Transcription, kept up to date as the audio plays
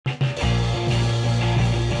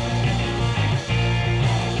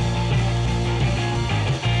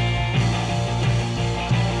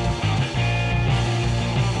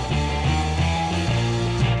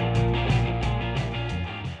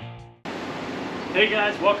Hey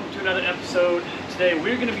guys, welcome to another episode. Today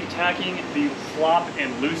we're going to be tackling the flop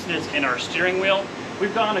and looseness in our steering wheel.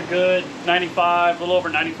 We've gone a good 95, a little over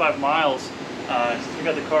 95 miles since we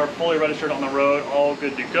got the car fully registered on the road, all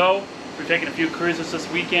good to go. We've taken a few cruises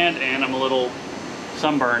this weekend and I'm a little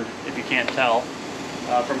sunburned, if you can't tell,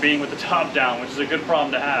 from being with the top down, which is a good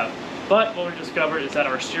problem to have. But what we discovered is that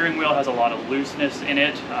our steering wheel has a lot of looseness in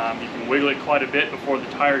it. You can wiggle it quite a bit before the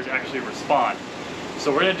tires actually respond.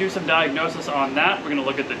 So we're going to do some diagnosis on that. We're going to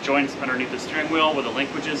look at the joints underneath the steering wheel where the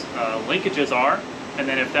linkages are, and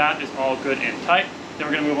then if that is all good and tight, then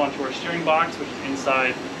we're going to move on to our steering box, which is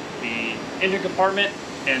inside the engine compartment,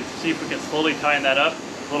 and see if we can slowly tighten that up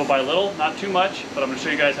little by little, not too much, but I'm going to show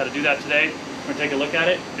you guys how to do that today. We're going to take a look at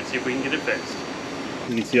it and see if we can get it fixed.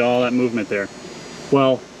 You can see all that movement there.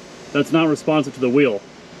 Well, that's not responsive to the wheel.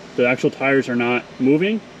 The actual tires are not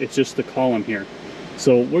moving, it's just the column here.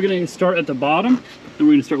 So we're going to start at the bottom, and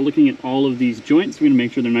we're going to start looking at all of these joints. We're going to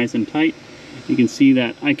make sure they're nice and tight. You can see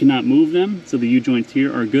that I cannot move them, so the U-joints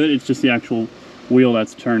here are good. It's just the actual wheel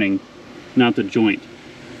that's turning, not the joint.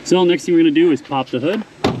 So next thing we're going to do is pop the hood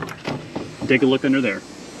and take a look under there.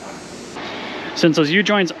 Since those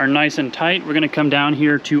U-joints are nice and tight, we're going to come down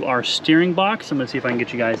here to our steering box. I'm going to see if I can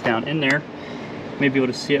get you guys down in there. Maybe able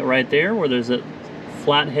to see it right there where there's a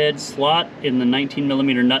flathead slot in the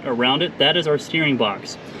 19mm nut around it. That is our steering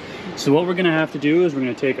box. So what we're going to have to do is we're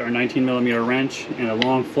going to take our 19mm wrench and a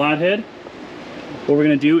long flathead. What we're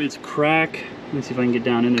going to do is crack, let me see if I can get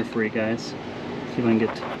down in there for you guys. See if I can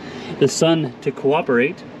get the sun to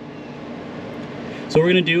cooperate. So what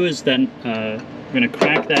we're going to do is then we're going to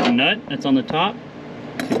crack that nut that's on the top.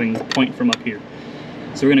 See if I can point from up here.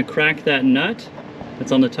 So we're going to crack that nut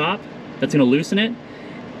that's on the top. That's going to loosen it.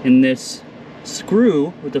 And this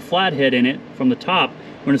screw with the flathead in it from the top,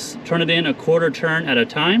 we're going to turn it in a quarter turn at a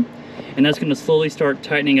time, and that's going to slowly start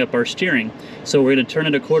tightening up our steering. So we're going to turn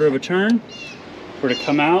it a quarter of a turn. We're going to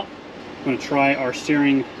come out. I'm going to try our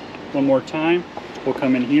steering one more time. We'll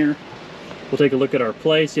come in here. We'll take a look at our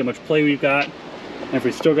play, see how much play we've got. And if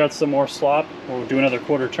we still got some more slop, we'll do another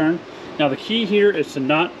quarter turn. Now the key here is to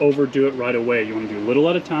not overdo it right away. You want to do a little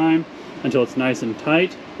at a time until it's nice and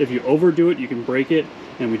tight. If you overdo it, you can break it,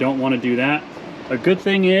 and we don't want to do that. A good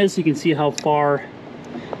thing is you can see how far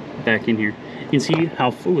back in here. You can see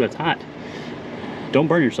how, ooh, that's hot. Don't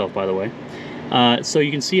burn yourself, by the way. So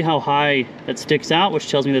you can see how high that sticks out,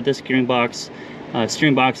 which tells me that this steering box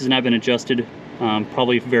has not been adjusted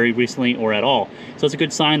probably very recently or at all. So it's a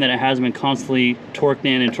good sign that it hasn't been constantly torqued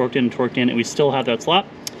in and torqued in and torqued in, and we still have that slop.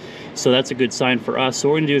 So that's a good sign for us. So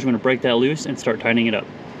what we're gonna do is we're gonna break that loose and start tightening it up.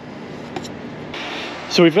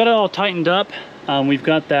 So we've got it all tightened up. We've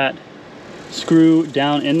got that screw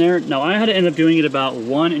down in there. Now I had to end up doing it about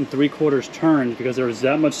 1 3/4 turns because there was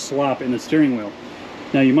that much slop in the steering wheel.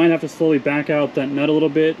 Now you might have to slowly back out that nut a little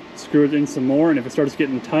bit, screw it in some more, and if it starts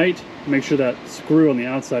getting tight, make sure that screw on the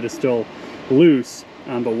outside is still loose.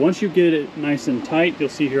 But once you get it nice and tight, you'll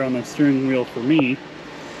see here on the steering wheel for me,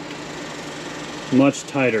 much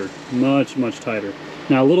tighter, much tighter.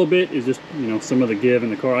 Now a little bit is just, you know, some of the give in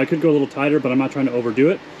the car. I could go a little tighter, but I'm not trying to overdo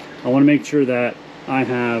it. I want to make sure that I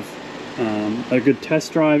have a good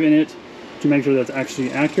test drive in it to make sure that's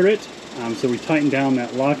actually accurate. So we tighten down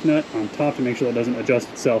that lock nut on top to make sure that doesn't adjust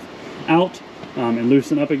itself out and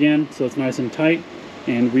loosen up again so it's nice and tight.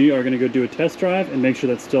 And we are going to go do a test drive and make sure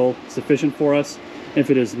that's still sufficient for us. If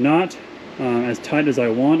it is not as tight as I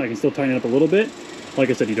want, I can still tighten it up a little bit. Like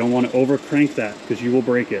I said, you don't want to over crank that because you will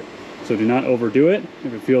break it. So do not overdo it.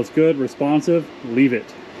 If it feels good, responsive, leave it.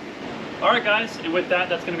 Alright guys, and with that,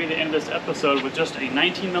 that's going to be the end of this episode. With just a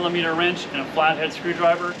 19mm wrench and a flathead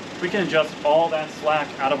screwdriver, we can adjust all that slack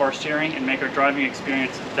out of our steering and make our driving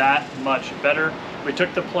experience that much better. We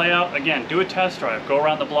took the play out. Again, do a test drive. Go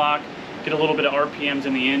around the block, get a little bit of RPMs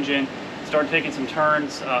in the engine, start taking some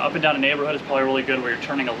turns. Up and down a neighborhood is probably really good where you're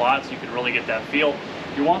turning a lot so you can really get that feel.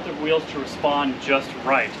 You want the wheels to respond just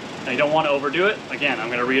right. Now you don't want to overdo it. Again, I'm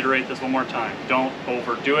going to reiterate this one more time. Don't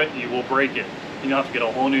overdo it. You will break it. You have to get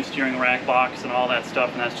a whole new steering rack box and all that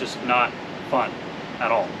stuff, and that's just not fun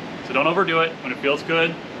at all. So don't overdo it. When it feels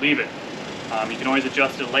good, leave it. You can always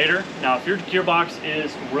adjust it later. Now if your gearbox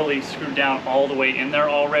is really screwed down all the way in there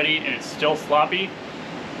already and it's still sloppy,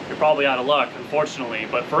 you're probably out of luck, unfortunately.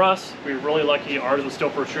 But for us, we were really lucky. Ours was still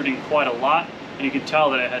protruding quite a lot, and you could tell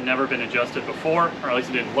that it had never been adjusted before, or at least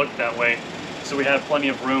it didn't look that way. So we had plenty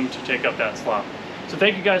of room to take up that slop. So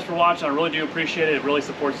thank you guys for watching. I really do appreciate it. It really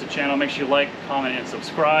supports the channel. Make sure you like, comment, and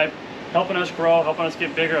subscribe. Helping us grow, helping us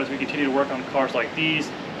get bigger as we continue to work on cars like these,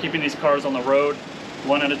 keeping these cars on the road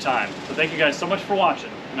one at a time. So thank you guys so much for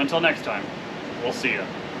watching. And until next time, we'll see you.